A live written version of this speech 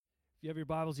If you have your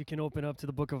Bibles, you can open up to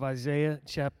the book of Isaiah,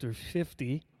 chapter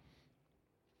 50.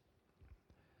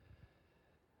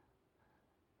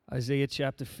 Isaiah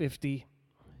chapter 50.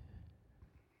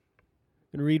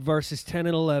 I'm going to read verses 10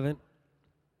 and 11.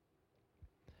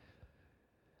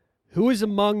 Who is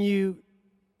among you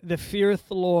that feareth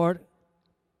the Lord,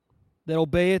 that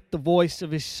obeyeth the voice of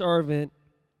his servant,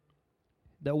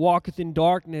 that walketh in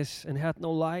darkness and hath no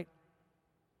light?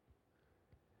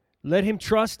 Let him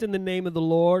trust in the name of the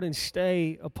Lord and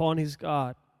stay upon his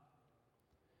God.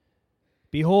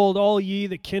 Behold, all ye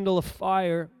that kindle a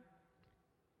fire,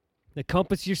 that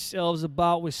compass yourselves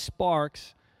about with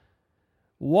sparks,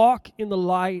 walk in the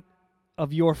light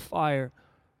of your fire,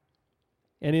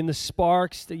 and in the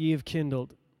sparks that ye have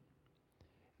kindled.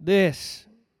 This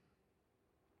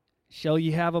shall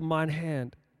ye have of mine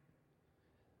hand.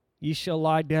 Ye shall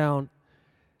lie down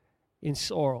in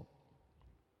sorrow.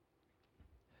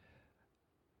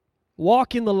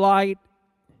 Walk in the light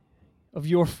of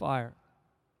your fire.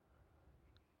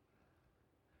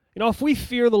 You know, if we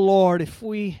fear the Lord, if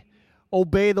we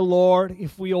obey the Lord,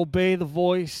 if we obey the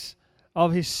voice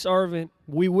of his servant,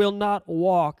 we will not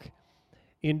walk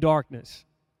in darkness.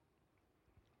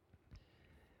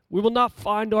 We will not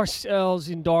find ourselves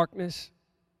in darkness,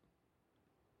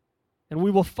 and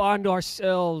we will find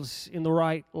ourselves in the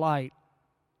right light,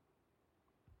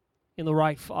 in the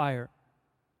right fire,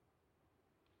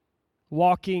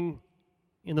 walking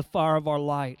in the fire of our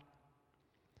light.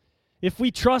 If we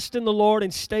trust in the Lord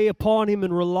and stay upon him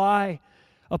and rely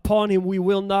upon him, we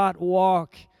will not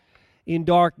walk in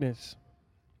darkness.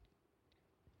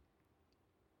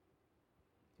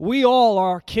 We all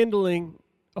are kindling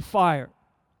a fire.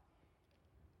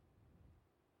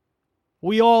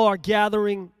 We all are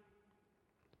gathering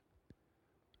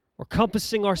or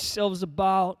compassing ourselves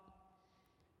about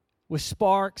with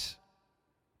sparks.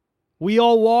 We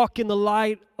all walk in the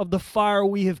light of the fire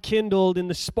we have kindled, in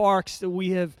the sparks that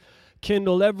we have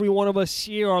kindled. Every one of us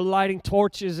here are lighting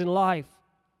torches in life.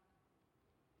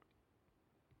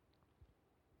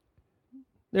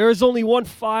 There is only one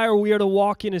fire we are to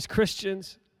walk in as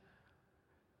Christians.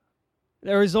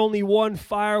 There is only one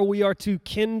fire we are to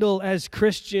kindle as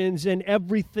Christians, and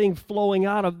everything flowing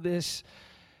out of this.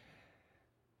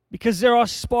 Because there are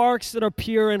sparks that are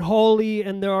pure and holy,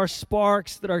 and there are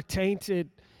sparks that are tainted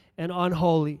and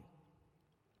unholy.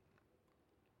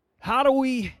 How do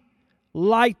we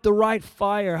light the right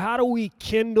fire? How do we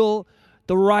kindle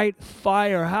the right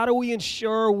fire? How do we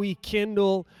ensure we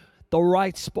kindle the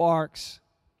right sparks?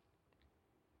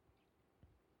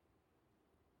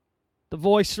 The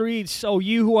voice reads, so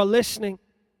you who are listening,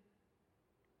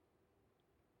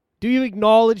 do you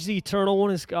acknowledge the Eternal One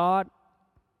as God?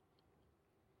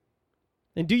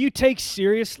 And do you take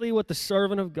seriously what the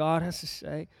servant of God has to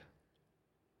say?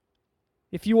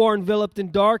 If you are enveloped in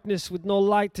darkness with no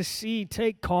light to see,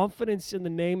 take confidence in the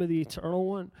name of the Eternal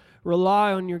One.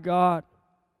 Rely on your God.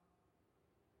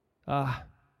 But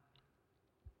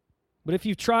if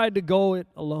you've tried to go it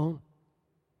alone,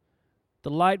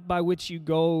 the light by which you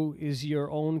go is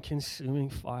your own consuming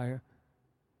fire,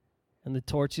 and the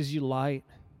torches you light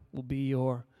will be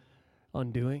your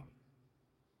undoing.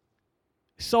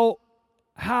 So,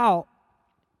 how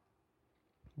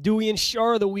do we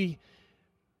ensure that we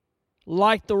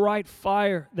light the right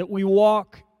fire, that we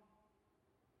walk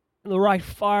in the right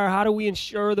fire? How do we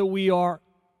ensure that we are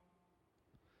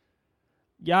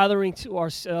gathering to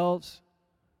ourselves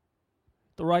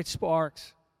the right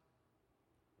sparks?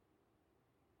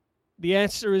 The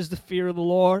answer is the fear of the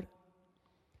Lord.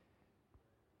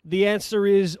 The answer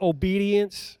is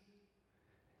obedience.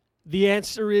 The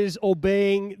answer is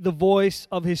obeying the voice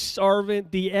of his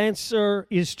servant. The answer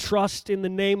is trust in the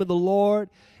name of the Lord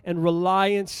and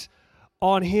reliance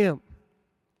on him.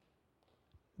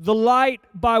 The light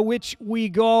by which we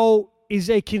go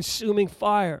is a consuming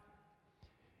fire.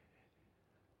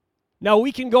 Now,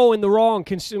 we can go in the wrong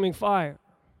consuming fire.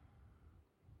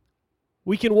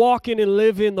 We can walk in and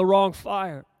live in the wrong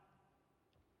fire.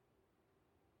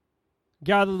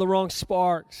 Gather the wrong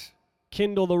sparks.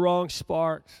 Kindle the wrong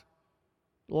sparks.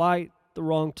 Light the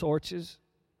wrong torches.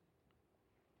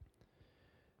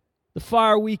 The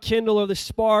fire we kindle are the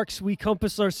sparks we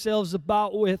compass ourselves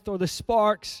about with, or the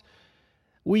sparks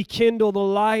we kindle. The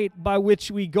light by which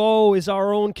we go is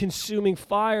our own consuming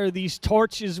fire, these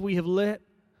torches we have lit.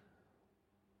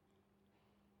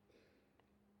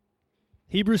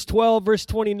 Hebrews 12, verse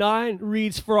 29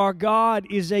 reads, for our God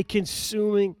is a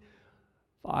consuming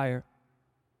fire.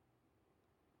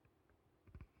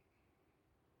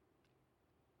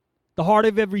 The heart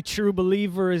of every true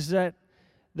believer is that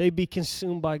they be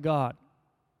consumed by God.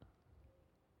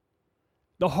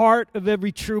 The heart of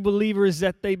every true believer is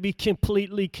that they be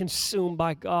completely consumed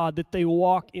by God, that they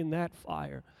walk in that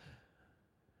fire.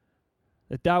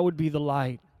 That would be the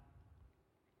light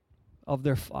of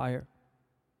their fire.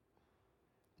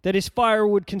 That His fire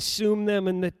would consume them,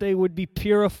 and that they would be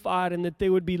purified, and that they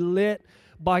would be lit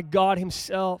by God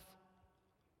Himself.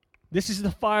 This is the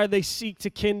fire they seek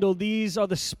to kindle. These are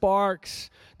the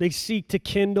sparks they seek to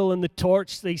kindle, and the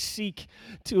torch they seek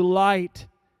to light.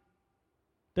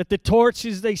 That the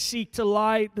torches they seek to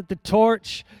light, that the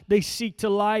torch they seek to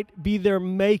light be their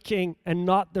making and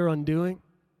not their undoing.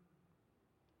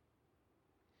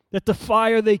 That the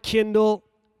fire they kindle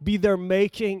be their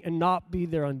making and not be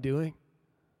their undoing.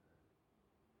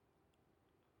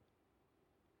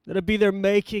 That it be their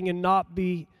making and not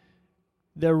be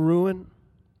their ruin.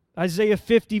 Isaiah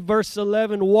 50 verse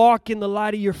 11, walk in the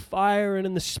light of your fire and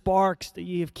in the sparks that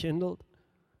ye have kindled.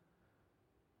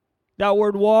 That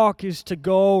word walk is to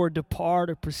go or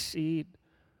depart or proceed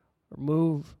or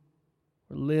move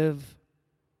or live.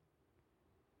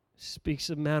 It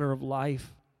speaks of manner of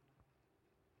life.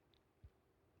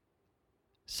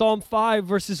 Psalm 5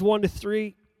 verses 1 to 3.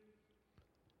 In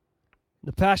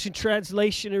the Passion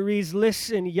Translation it reads,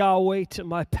 listen, Yahweh, to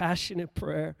my passionate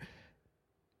prayer.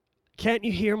 Can't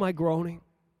you hear my groaning?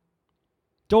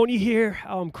 Don't you hear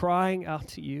how I'm crying out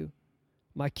to you,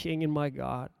 my King and my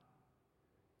God?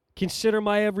 Consider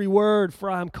my every word,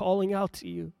 for I am calling out to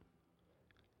you.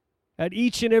 At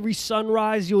each and every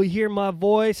sunrise, you'll hear my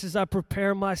voice as I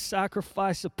prepare my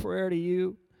sacrifice of prayer to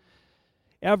you.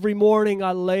 Every morning,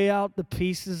 I lay out the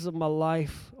pieces of my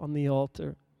life on the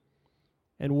altar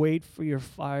and wait for your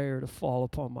fire to fall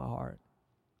upon my heart.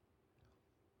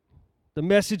 The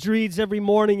Message reads, every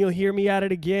morning you'll hear me at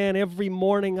it again. Every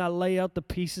morning I lay out the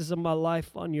pieces of my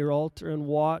life on your altar and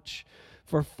watch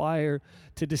for fire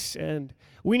to descend.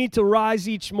 We need to rise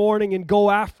each morning and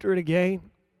go after it again.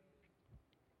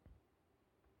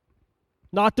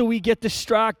 Not that we get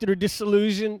distracted or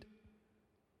disillusioned.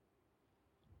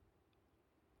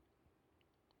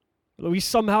 That we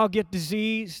somehow get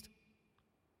diseased.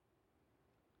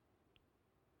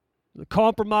 The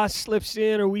compromise slips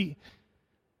in, or we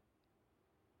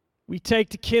take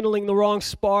to kindling the wrong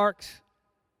sparks.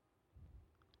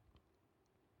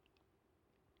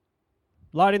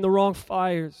 Lighting the wrong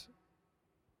fires.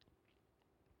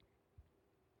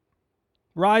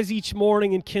 Rise each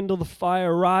morning and kindle the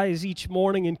fire. Rise each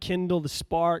morning and kindle the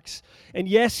sparks. And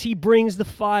yes, He brings the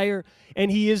fire, and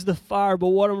He is the fire. But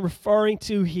what I'm referring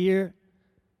to here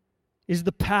is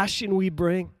the passion we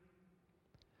bring.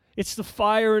 It's the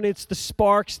fire and it's the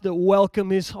sparks that welcome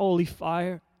His holy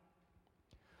fire.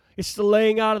 It's the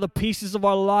laying out of the pieces of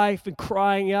our life and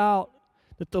crying out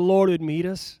that the Lord would meet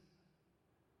us.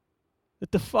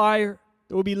 That the fire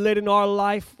that would be lit in our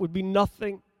life would be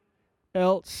nothing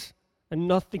else and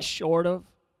nothing short of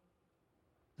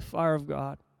the fire of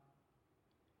God.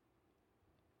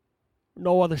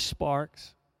 No other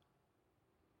sparks.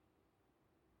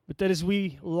 But that as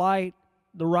we light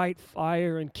the right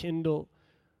fire and kindle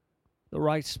the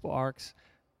right sparks,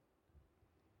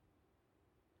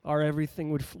 our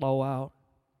everything would flow out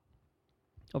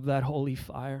of that holy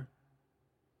fire.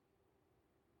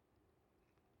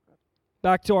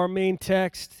 Back to our main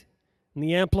text. And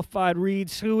the Amplified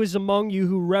reads, who is among you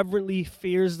who reverently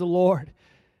fears the Lord,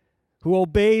 who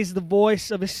obeys the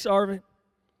voice of His servant,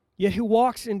 yet who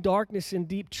walks in darkness and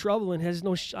deep trouble and has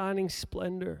no shining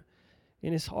splendor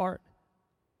in his heart?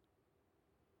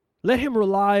 Let him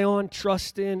rely on,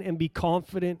 trust in, and be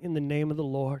confident in the name of the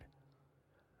Lord.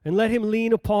 And let him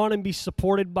lean upon and be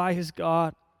supported by his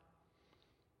God.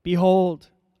 Behold,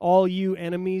 all you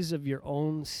enemies of your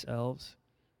own selves,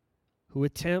 who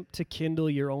attempt to kindle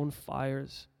your own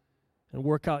fires and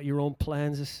work out your own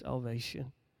plans of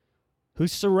salvation, who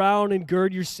surround and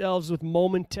gird yourselves with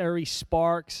momentary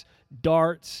sparks,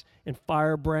 darts, and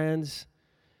firebrands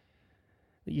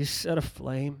that you set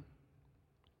aflame.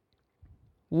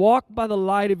 Walk by the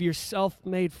light of your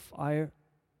self-made fire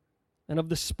and of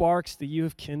the sparks that you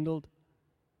have kindled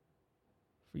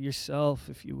for yourself,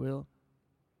 if you will.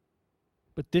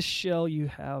 But this shall you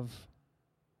have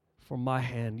from my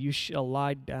hand. You shall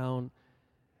lie down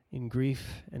in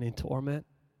grief and in torment.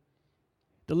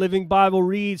 The Living Bible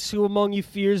reads, who among you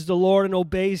fears the Lord and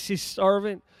obeys His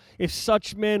servant? If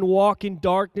such men walk in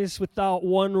darkness without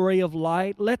one ray of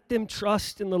light, let them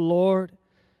trust in the Lord.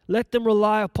 Let them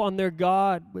rely upon their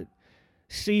God. But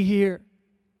see here,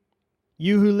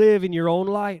 you who live in your own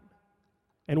light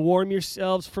and warm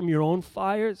yourselves from your own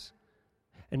fires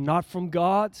and not from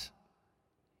God's,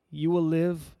 you will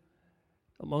live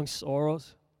among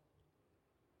sorrows.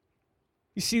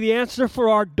 You see, the answer for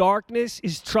our darkness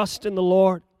is trust in the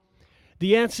Lord.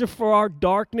 The answer for our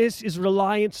darkness is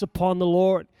reliance upon the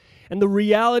Lord. And the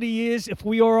reality is, if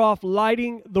we are off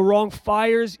lighting the wrong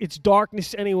fires, it's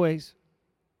darkness anyways.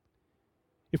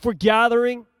 If we're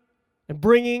gathering and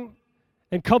bringing,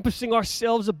 encompassing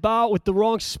ourselves about with the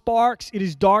wrong sparks, it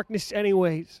is darkness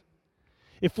anyways.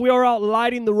 If we are out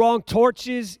lighting the wrong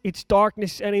torches, it's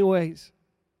darkness anyways.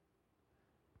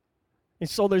 And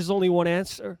so there's only one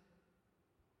answer.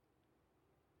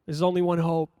 There's only one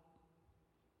hope.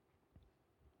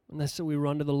 And that's that we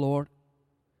run to the Lord.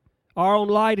 Our own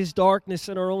light is darkness,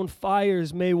 and our own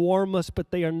fires may warm us,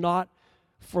 but they are not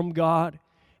from God,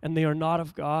 and they are not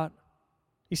of God.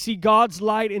 You see, God's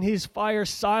light and His fire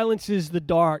silences the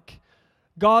dark.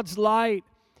 God's light,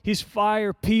 His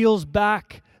fire peels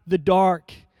back the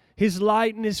dark. His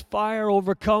light and His fire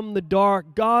overcome the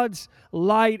dark. God's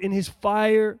light and His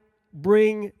fire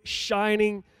bring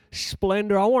shining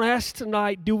splendor. I want to ask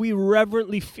tonight, do we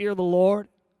reverently fear the Lord?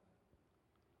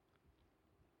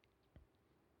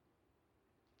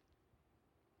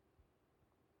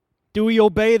 Do we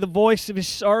obey the voice of His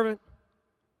servant?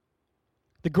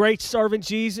 The great servant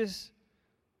Jesus?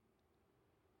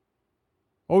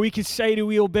 Or we could say, do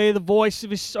we obey the voice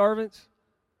of His servants?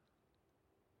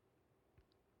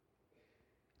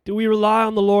 Do we rely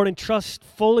on the Lord and trust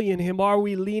fully in Him? Are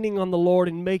we leaning on the Lord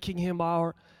and making Him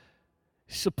our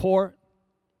support?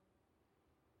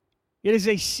 It is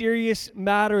a serious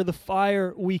matter, the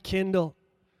fire we kindle.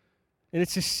 And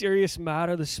it's a serious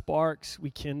matter, the sparks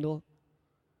we kindle.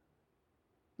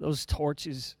 Those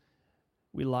torches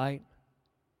we light.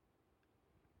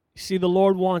 You see, the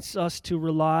Lord wants us to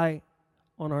rely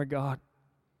on our God.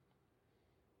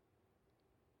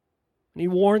 And He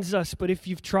warns us, but if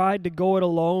you've tried to go it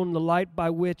alone, the light by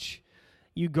which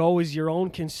you go is your own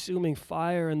consuming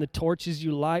fire, and the torches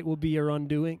you light will be your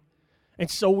undoing. And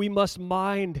so we must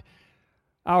mind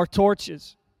our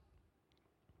torches.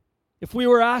 If we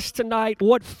were asked tonight,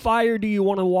 what fire do you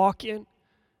want to walk in?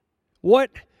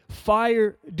 What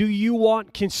fire do you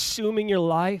want consuming your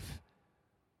life?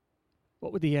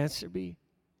 What would the answer be?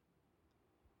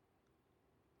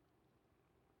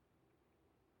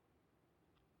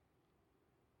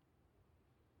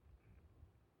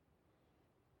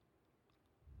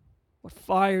 What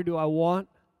fire do I want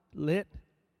lit?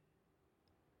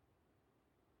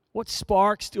 What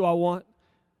sparks do I want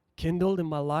kindled in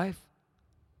my life?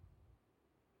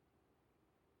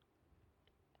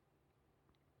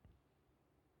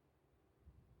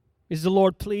 Is the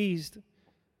Lord pleased?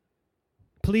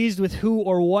 Pleased with who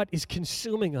or what is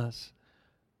consuming us?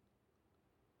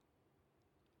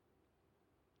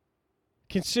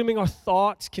 Consuming our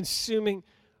thoughts, consuming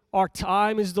our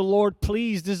time. Is the Lord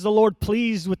pleased? Is the Lord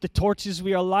pleased with the torches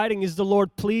we are lighting? Is the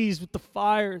Lord pleased with the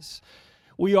fires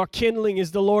we are kindling?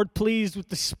 Is the Lord pleased with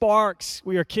the sparks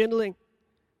we are kindling?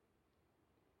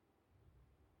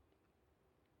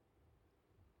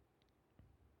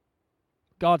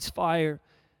 God's fire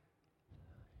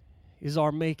is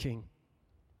our making.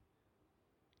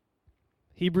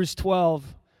 Hebrews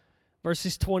 12,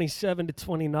 verses 27 to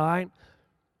 29.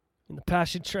 In the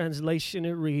Passion Translation,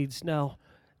 it reads, "Now,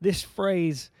 this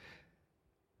phrase,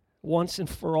 once and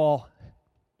for all,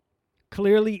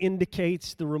 clearly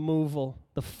indicates the removal,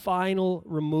 the final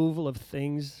removal of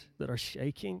things that are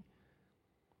shaking.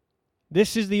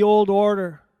 This is the old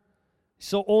order,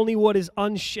 so only what is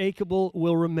unshakable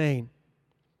will remain.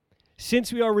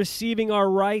 Since we are receiving our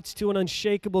rights to an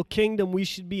unshakable kingdom, we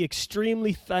should be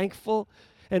extremely thankful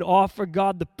and offer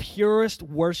God the purest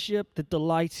worship that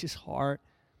delights His heart.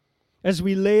 As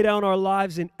we lay down our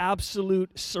lives in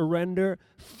absolute surrender,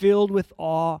 filled with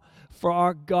awe, for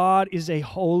our God is a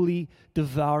holy,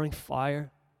 devouring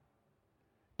fire."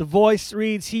 The voice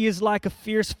reads, "He is like a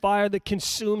fierce fire that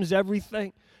consumes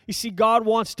everything." You see, God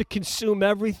wants to consume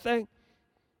everything.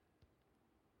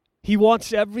 He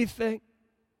wants everything.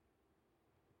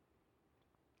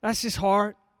 That's His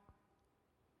heart.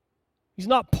 He's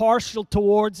not partial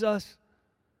towards us.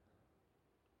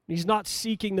 He's not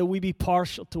seeking that we be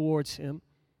partial towards Him.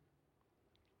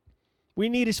 We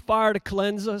need His fire to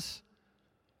cleanse us.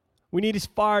 We need His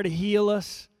fire to heal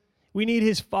us. We need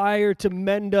His fire to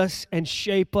mend us and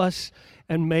shape us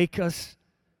and make us.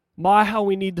 My, how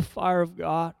we need the fire of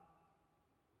God.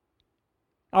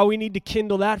 How we need to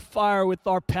kindle that fire with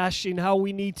our passion. How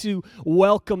we need to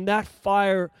welcome that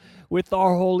fire with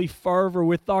our holy fervor,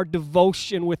 with our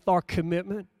devotion, with our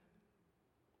commitment,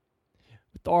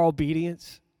 with our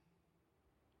obedience,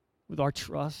 with our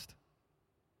trust.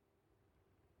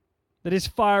 That His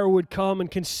fire would come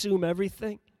and consume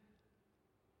everything.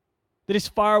 That His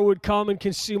fire would come and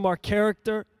consume our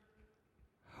character,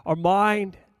 our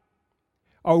mind,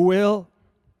 our will,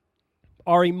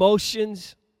 our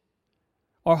emotions,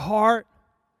 our heart,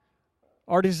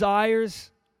 our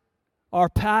desires, our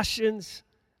passions,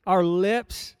 our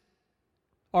lips,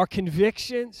 our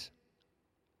convictions.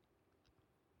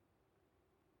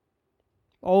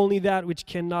 Only that which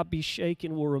cannot be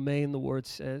shaken will remain, the Word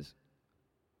says.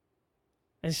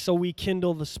 And so we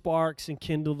kindle the sparks and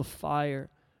kindle the fire,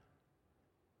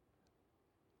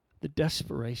 the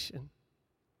desperation,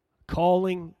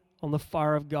 calling on the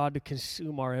fire of God to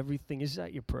consume our everything. Is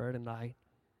that your prayer tonight?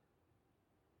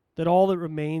 That all that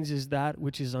remains is that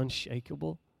which is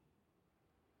unshakable?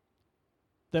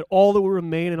 That all that will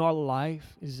remain in our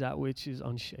life is that which is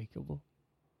unshakable?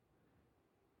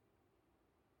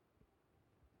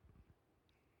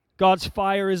 God's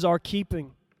fire is our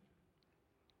keeping.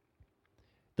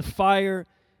 The fire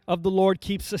of the Lord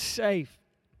keeps us safe.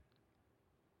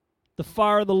 The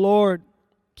fire of the Lord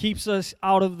keeps us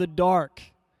out of the dark.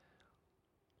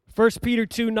 1 Peter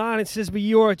 2:9, it says, "But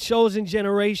you are a chosen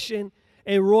generation,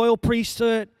 a royal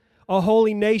priesthood, a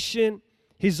holy nation,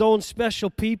 His own special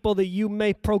people, that you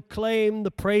may proclaim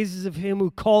the praises of Him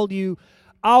who called you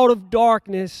out of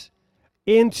darkness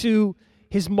into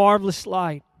His marvelous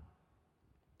light."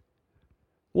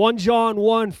 1 John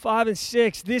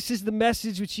 1:5-6, "This is the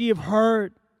message which we have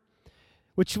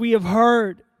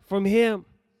heard from Him,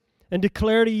 and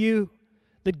declare to you,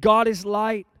 that God is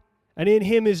light, and in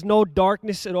Him is no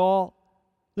darkness at all."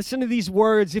 Listen to these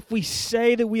words. If we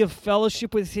say that we have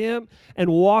fellowship with Him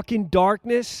and walk in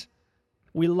darkness,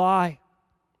 we lie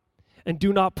and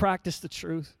do not practice the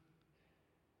truth.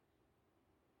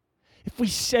 If we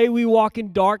say we walk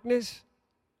in darkness,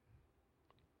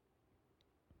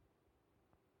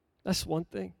 that's one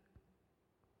thing.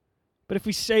 But if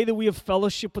we say that we have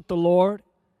fellowship with the Lord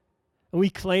and we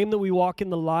claim that we walk in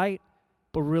the light,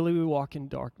 but really we walk in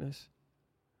darkness,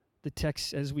 the text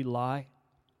says we lie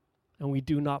and we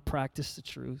do not practice the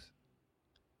truth.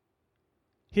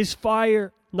 His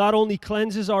fire not only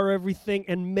cleanses our everything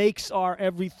and makes our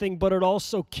everything, but it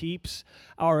also keeps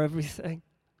our everything.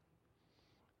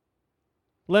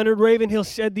 Leonard Ravenhill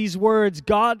said these words: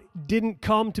 God didn't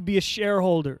come to be a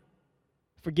shareholder.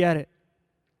 Forget it.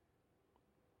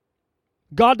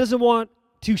 God doesn't want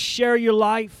to share your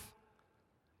life.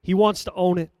 He wants to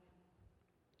own it.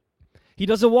 He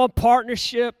doesn't want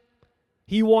partnership.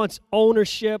 He wants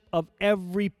ownership of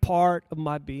every part of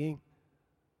my being.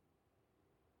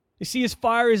 You see, His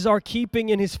fire is our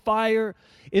keeping, and His fire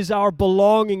is our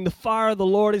belonging. The fire of the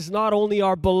Lord is not only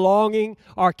our belonging,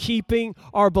 our keeping,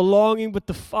 our belonging, but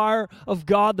the fire of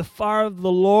God, the fire of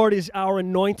the Lord is our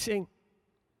anointing.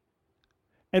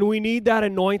 And we need that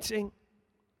anointing.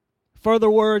 Further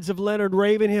words of Leonard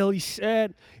Ravenhill, he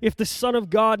said, if the Son of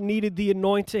God needed the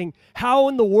anointing, how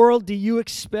in the world do you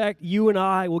expect you and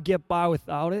I will get by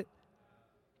without it?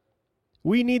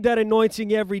 We need that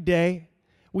anointing every day.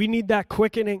 We need that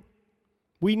quickening.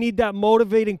 We need that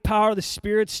motivating power of the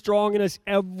Spirit strong in us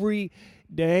every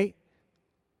day.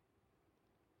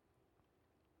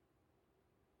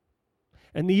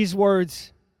 And these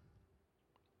words,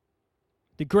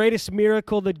 the greatest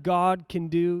miracle that God can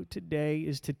do today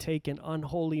is to take an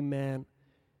unholy man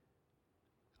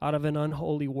out of an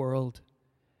unholy world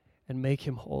and make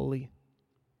him holy.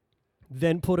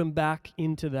 Then put him back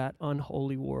into that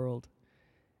unholy world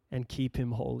and keep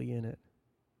him holy in it.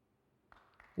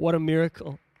 What a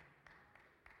miracle.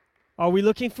 Are we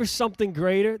looking for something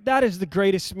greater? That is the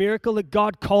greatest miracle, that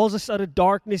God calls us out of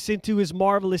darkness into His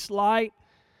marvelous light,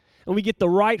 and we get the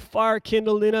right fire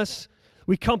kindled in us.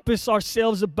 We compass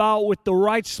ourselves about with the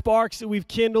right sparks that we've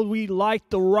kindled. We light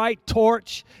the right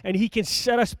torch, and He can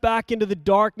set us back into the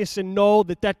darkness and know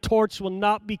that that torch will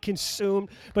not be consumed,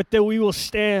 but that we will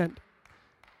stand.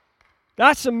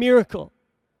 That's a miracle.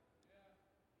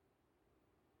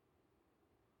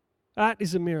 That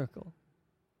is a miracle.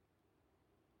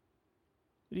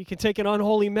 You can take an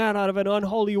unholy man out of an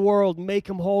unholy world, make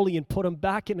him holy, and put him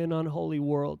back in an unholy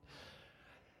world.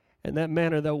 And that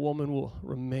man or that woman will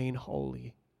remain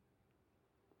holy.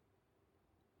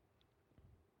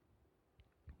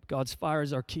 God's fire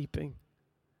is our keeping.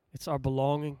 It's our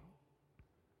belonging.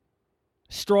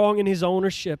 Strong in His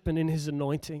ownership and in His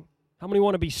anointing. How many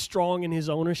want to be strong in His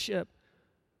ownership?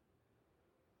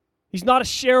 He's not a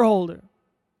shareholder.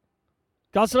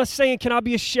 God's not saying, can I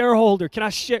be a shareholder? Can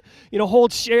I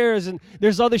hold shares and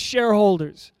there's other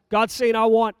shareholders? God's saying, I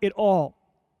want it all.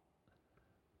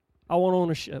 I want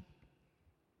ownership.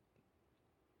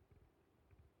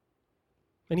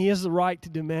 And He has the right to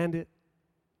demand it.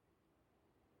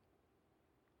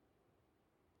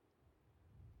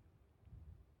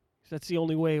 That's the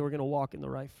only way we're going to walk in the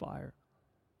right fire.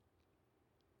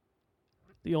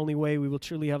 The only way we will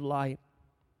truly have light.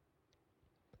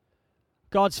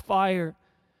 God's fire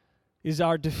is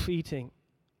our defeating.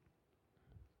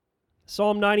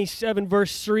 Psalm 97,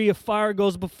 verse 3, a fire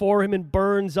goes before him and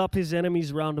burns up his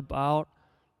enemies round about.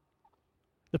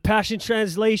 The Passion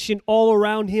Translation, all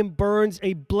around him burns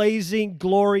a blazing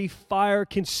glory fire,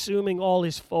 consuming all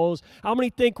his foes. How many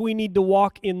think we need to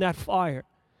walk in that fire?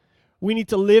 We need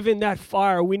to live in that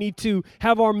fire. We need to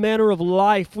have our manner of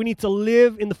life. We need to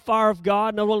live in the fire of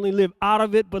God, not only live out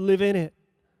of it, but live in it.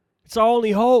 It's our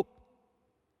only hope.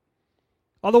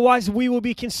 Otherwise, we will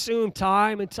be consumed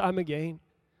time and time again.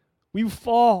 We will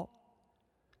fall.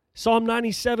 Psalm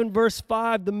 97, verse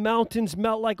 5, the mountains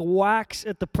melt like wax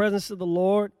at the presence of the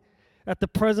Lord, of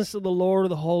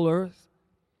the whole earth.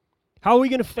 How are we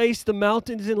going to face the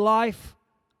mountains in life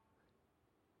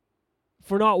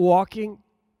if we're not walking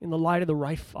in the light of the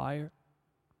right fire?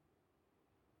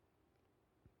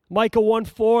 Micah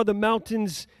 1:4, the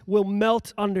mountains will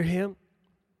melt under him,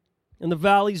 and the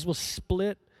valleys will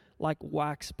split like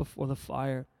wax before the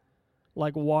fire,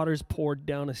 like waters poured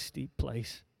down a steep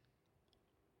place.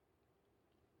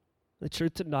 The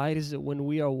truth tonight is that when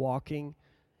we are walking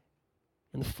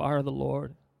in the fire of the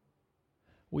Lord,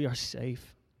 we are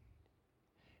safe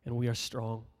and we are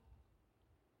strong.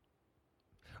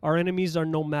 Our enemies are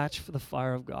no match for the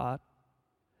fire of God.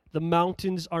 The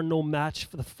mountains are no match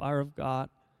for the fire of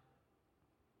God.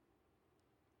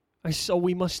 And so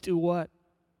we must do what?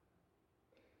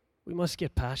 We must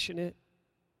get passionate.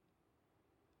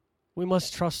 We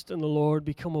must trust in the Lord,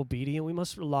 become obedient. We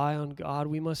must rely on God.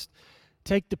 We must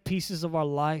take the pieces of our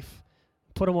life,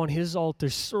 put them on His altar,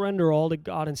 surrender all to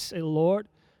God and say, Lord,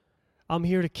 I'm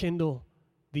here to kindle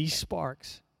these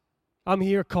sparks. I'm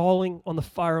here calling on the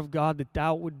fire of God that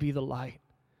Thou would be the light,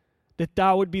 that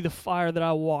Thou would be the fire that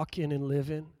I walk in and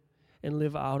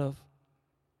live out of.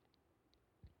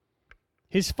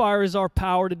 His fire is our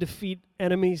power to defeat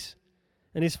enemies,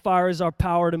 and His fire is our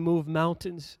power to move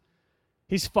mountains.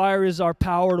 His fire is our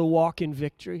power to walk in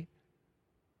victory.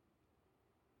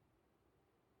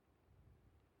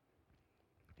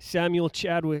 Samuel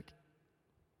Chadwick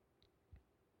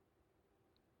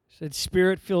said,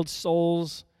 Spirit-filled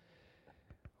souls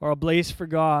are ablaze for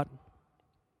God.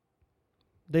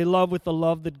 They love with a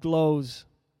love that glows.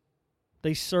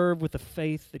 They serve with a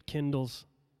faith that kindles.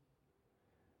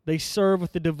 They serve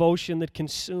with a devotion that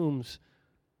consumes.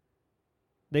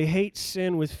 They hate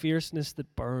sin with fierceness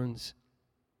that burns.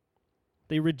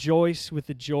 They rejoice with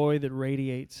the joy that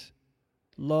radiates.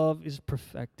 Love is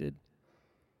perfected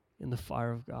in the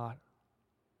fire of God.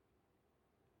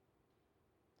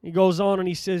 He goes on and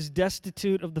he says,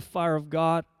 destitute of the fire of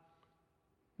God,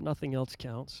 nothing else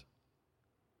counts.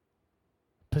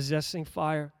 Possessing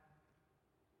fire,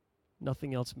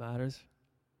 nothing else matters.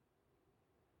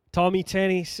 Tommy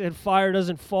Tenney said, fire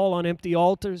doesn't fall on empty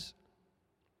altars.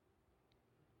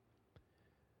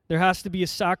 There has to be a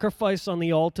sacrifice on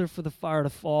the altar for the fire to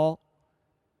fall.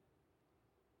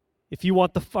 If you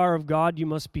want the fire of God, you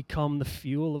must become the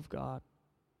fuel of God.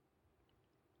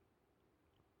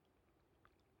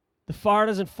 The fire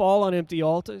doesn't fall on empty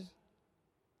altars.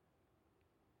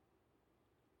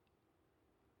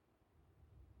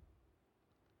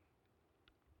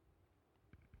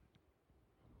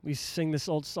 We sing this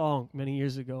old song many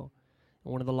years ago,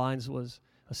 and one of the lines was,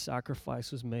 a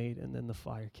sacrifice was made, and then the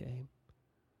fire came.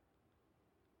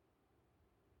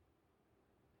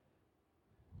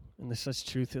 And there's such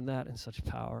truth in that and such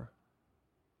power.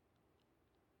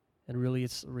 And really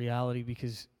it's the reality,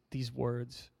 because these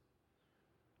words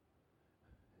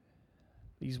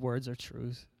are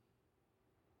truth.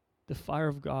 The fire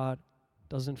of God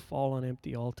doesn't fall on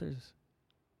empty altars.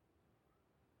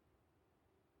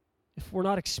 If we're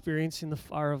not experiencing the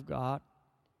fire of God,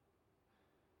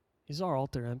 is our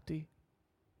altar empty?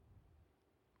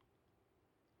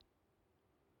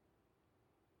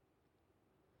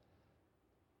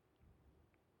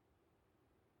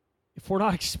 If we're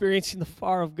not experiencing the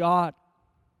fire of God,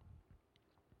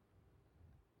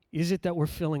 is it that we're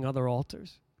filling other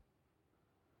altars?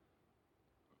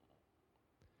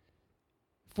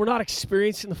 If we're not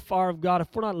experiencing the fire of God,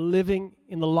 if we're not living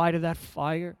in the light of that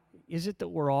fire, is it that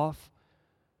we're off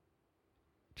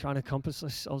trying to compass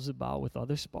ourselves about with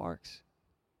other sparks?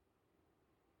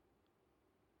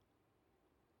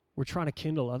 We're trying to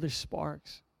kindle other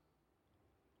sparks.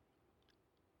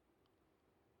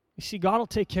 You see, God will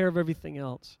take care of everything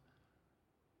else.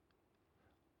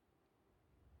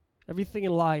 Everything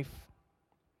in life.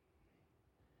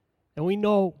 And we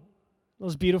know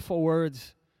those beautiful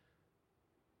words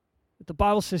that the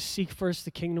Bible says, seek first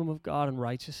the kingdom of God and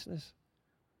righteousness,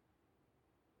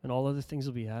 and all other things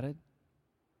will be added.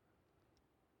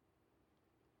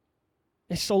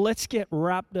 And so let's get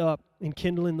wrapped up in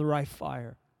kindling the right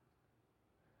fire.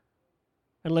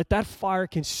 And let that fire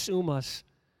consume us.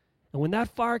 And when that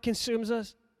fire consumes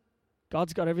us,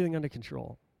 God's got everything under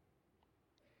control.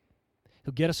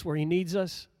 He'll get us where He needs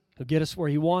us. He'll get us where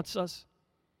He wants us.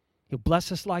 He'll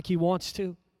bless us like He wants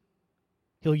to.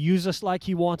 He'll use us like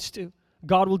He wants to.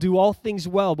 God will do all things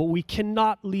well, but we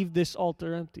cannot leave this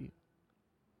altar empty.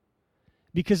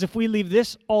 Because if we leave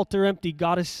this altar empty,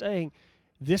 God is saying,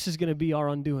 this is going to be our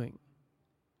undoing.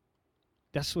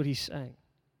 That's what He's saying.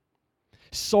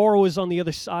 Sorrow is on the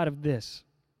other side of this.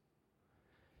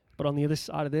 But on the other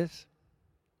side of this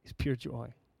is pure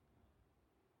joy.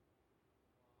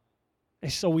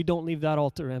 And so we don't leave that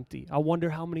altar empty. I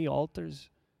wonder how many altars,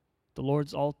 the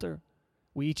Lord's altar,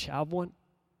 we each have one.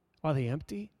 Are they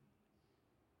empty?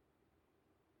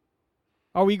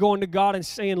 Are we going to God and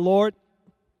saying, Lord,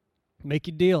 make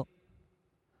a deal.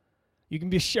 You can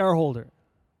be a shareholder.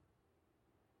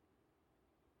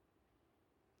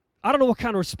 I don't know what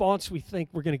kind of response we think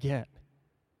we're going to get.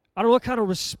 I don't know what kind of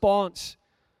response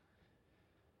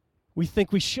we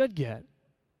think we should get.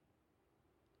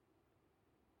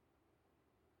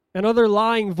 And other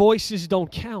lying voices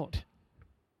don't count.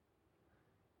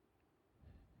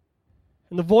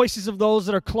 And the voices of those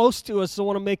that are close to us that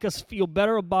want to make us feel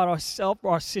better about ourselves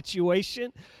or our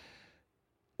situation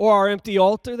or our empty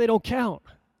altar, they don't count.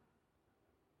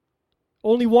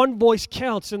 Only one voice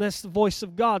counts, and that's the voice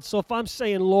of God. So if I'm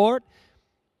saying, Lord,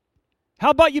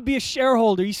 how about you be a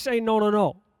shareholder? You say,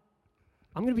 no.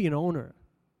 I'm going to be an owner.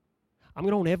 I'm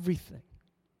going to own everything.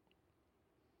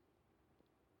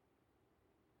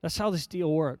 That's how this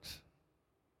deal works.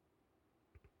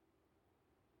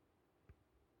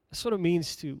 That's what it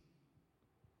means to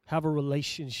have a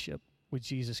relationship with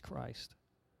Jesus Christ.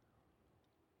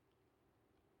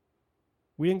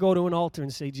 We didn't go to an altar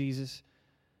and say, Jesus,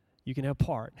 you can have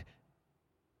part.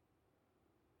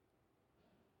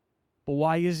 But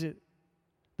why is it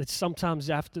that sometimes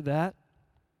after that,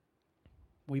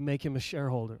 we make him a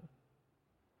shareholder?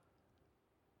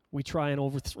 We try and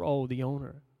overthrow the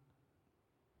owner.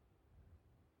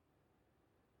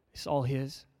 It's all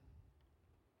his.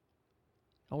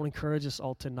 I want to encourage us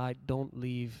all tonight, don't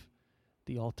leave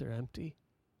the altar empty.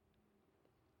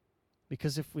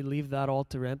 Because if we leave that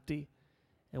altar empty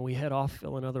and we head off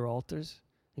filling other altars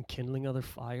and kindling other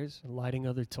fires and lighting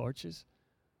other torches,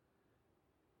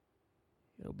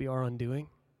 it'll be our undoing.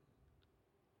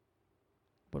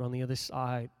 But on the other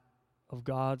side of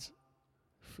God's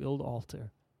filled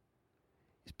altar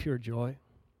is pure joy.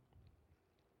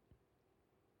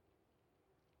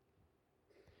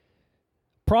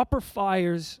 Proper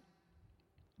fires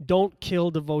don't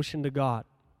kill devotion to God.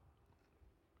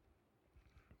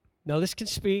 Now, this can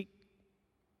speak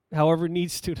however it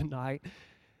needs to tonight.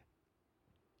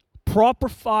 Proper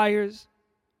fires,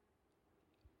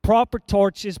 proper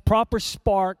torches, proper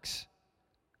sparks,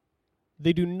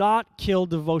 they do not kill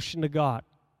devotion to God.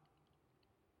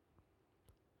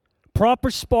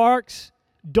 Proper sparks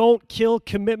don't kill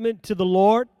commitment to the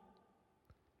Lord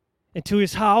and to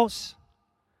His house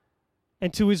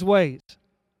and to His ways.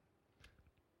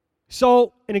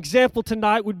 So an example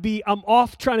tonight would be I'm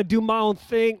off trying to do my own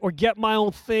thing or get my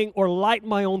own thing or light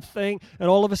my own thing, and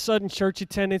all of a sudden church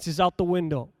attendance is out the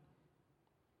window.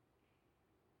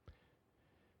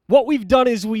 What we've done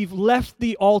is we've left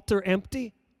the altar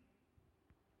empty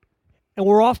and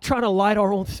we're off trying to light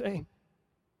our own thing.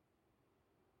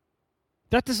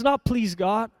 That does not please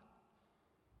God.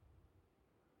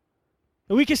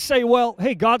 And we can say, well,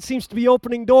 hey, God seems to be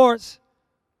opening doors.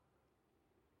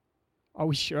 Are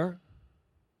we sure?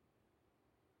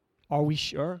 Are we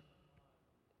sure?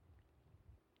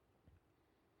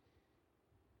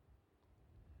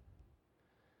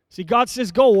 See, God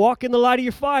says, go walk in the light of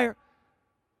your fire.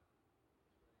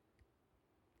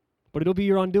 But it'll be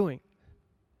your undoing.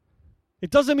 It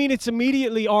doesn't mean it's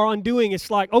immediately our undoing.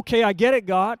 It's like, okay, I get it,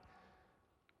 God.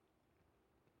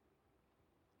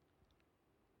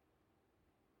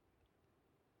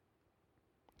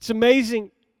 It's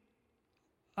amazing.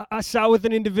 I sat with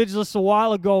an individualist a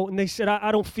while ago, and they said,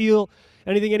 I don't feel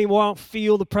anything anymore. I don't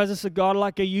feel the presence of God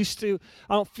like I used to.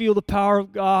 I don't feel the power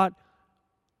of God.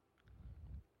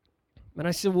 And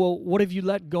I said, well, what have you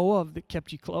let go of that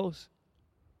kept you close?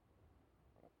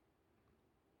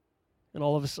 And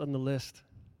all of a sudden, the list.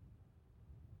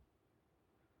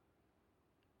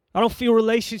 I don't feel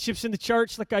relationships in the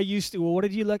church like I used to. Well, what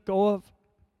did you let go of?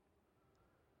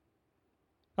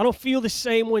 I don't feel the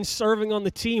same when serving on the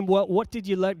team. Well, what did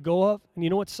you let go of? And you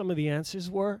know what some of the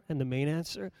answers were? And the main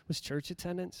answer was church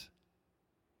attendance.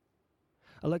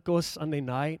 I let go of Sunday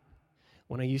night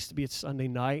when I used to be at Sunday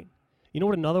night. You know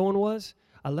what another one was?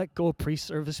 I let go of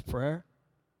pre-service prayer.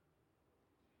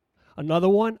 Another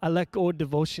one, I let go of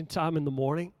devotion time in the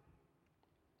morning.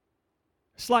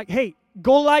 It's like, hey,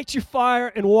 go light your fire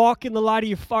and walk in the light of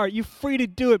your fire. You're free to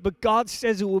do it, but God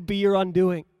says it will be your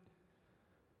undoing.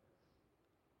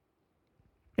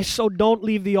 And so don't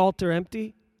leave the altar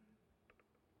empty.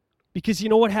 Because you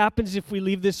know what happens if we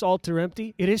leave this altar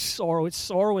empty? It is sorrow. It's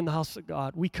sorrow in the house of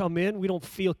God. We come in, we don't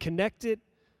feel connected.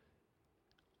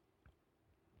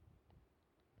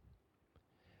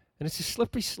 And it's a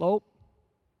slippery slope.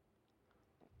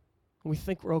 We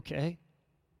think we're okay.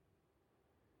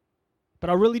 But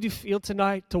I really do feel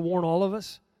tonight to warn all of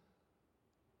us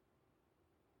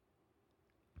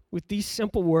with these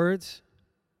simple words: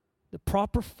 the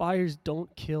proper fires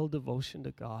don't kill devotion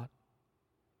to God.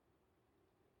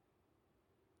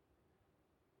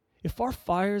 If our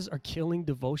fires are killing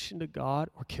devotion to God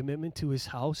or commitment to His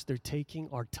house, they're taking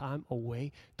our time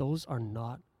away. Those are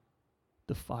not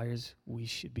the fires we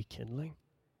should be kindling.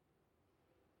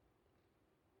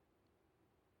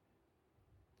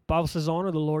 The Bible says,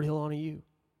 honor the Lord, He'll honor you.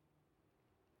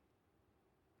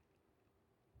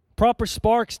 Proper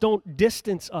sparks don't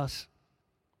distance us.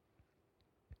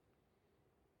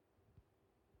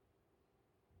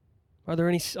 Are there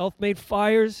any self-made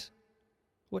fires?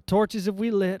 What torches have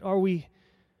we lit? Are we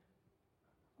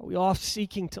off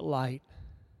seeking to light?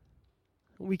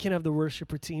 We can have the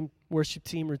worship team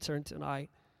return tonight.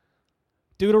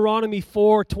 Deuteronomy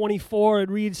 4:24, it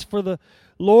reads, for the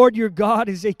Lord your God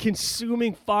is a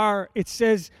consuming fire. It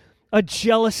says, a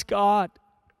jealous God.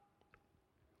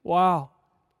 Wow.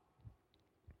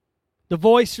 The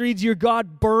Voice reads, your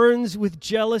God burns with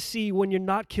jealousy when you're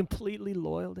not completely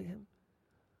loyal to Him.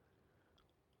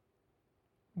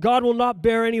 God will not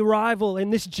bear any rival,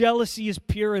 and this jealousy is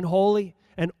pure and holy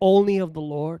and only of the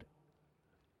Lord.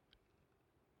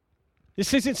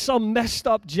 This isn't some messed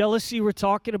up jealousy we're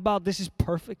talking about. This is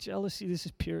perfect jealousy. This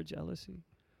is pure jealousy.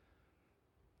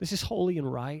 This is holy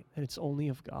and right, and it's only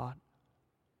of God.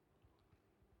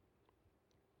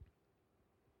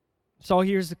 So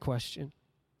here's the question.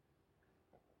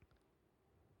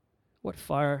 What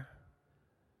fire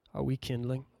are we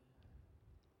kindling?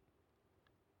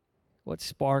 What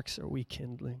sparks are we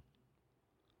kindling?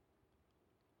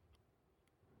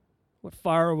 What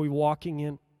fire are we walking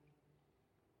in?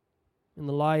 In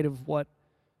the light of what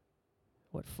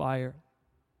fire?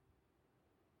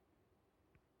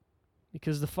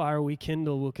 Because the fire we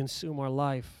kindle will consume our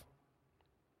life.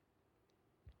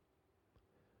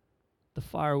 The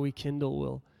fire we kindle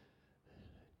will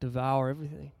devour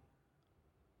everything.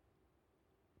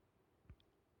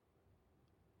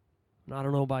 And I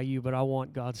don't know about you, but I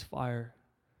want God's fire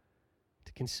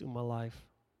to consume my life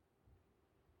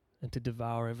and to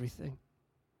devour everything.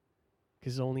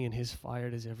 Because only in His fire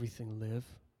does everything live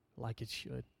like it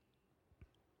should.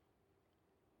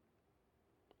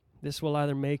 This will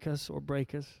either make us or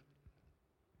break us.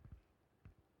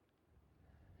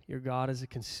 Your God is a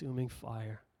consuming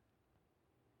fire.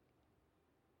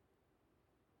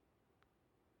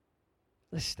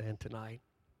 Let's stand tonight.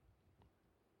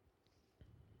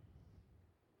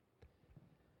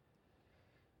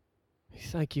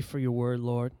 Thank you for your word,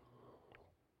 Lord.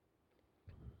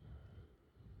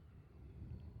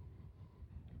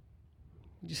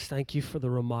 Just thank you for the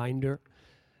reminder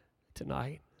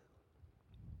tonight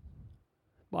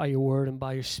by your word and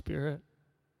by your Spirit.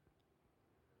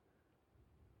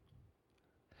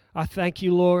 I thank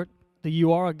you, Lord, that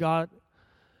you are a God.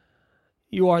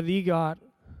 You are the God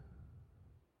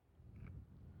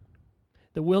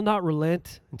that will not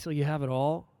relent until you have it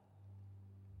all.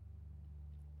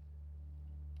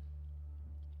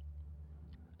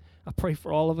 I pray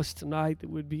for all of us tonight that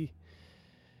it would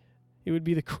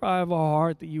be the cry of our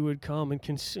heart that you would come and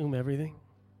consume everything.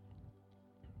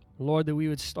 Lord, that we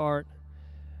would start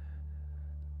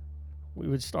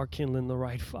kindling the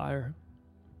right fire.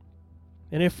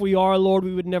 And if we are, Lord,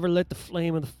 we would never let the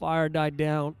flame of the fire die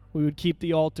down. We would keep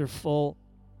the altar full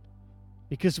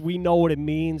because we know what it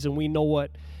means, and we know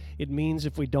what it means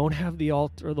if we don't have the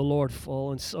altar of the Lord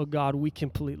full. And so, God, we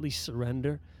completely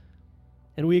surrender.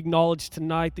 And we acknowledge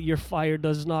tonight that your fire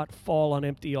does not fall on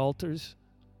empty altars.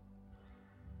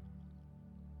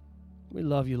 We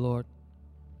love you, Lord.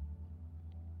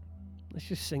 Let's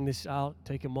just sing this out.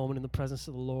 Take a moment in the presence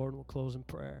of the Lord. We'll close in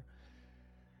prayer.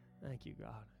 Thank you,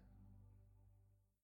 God.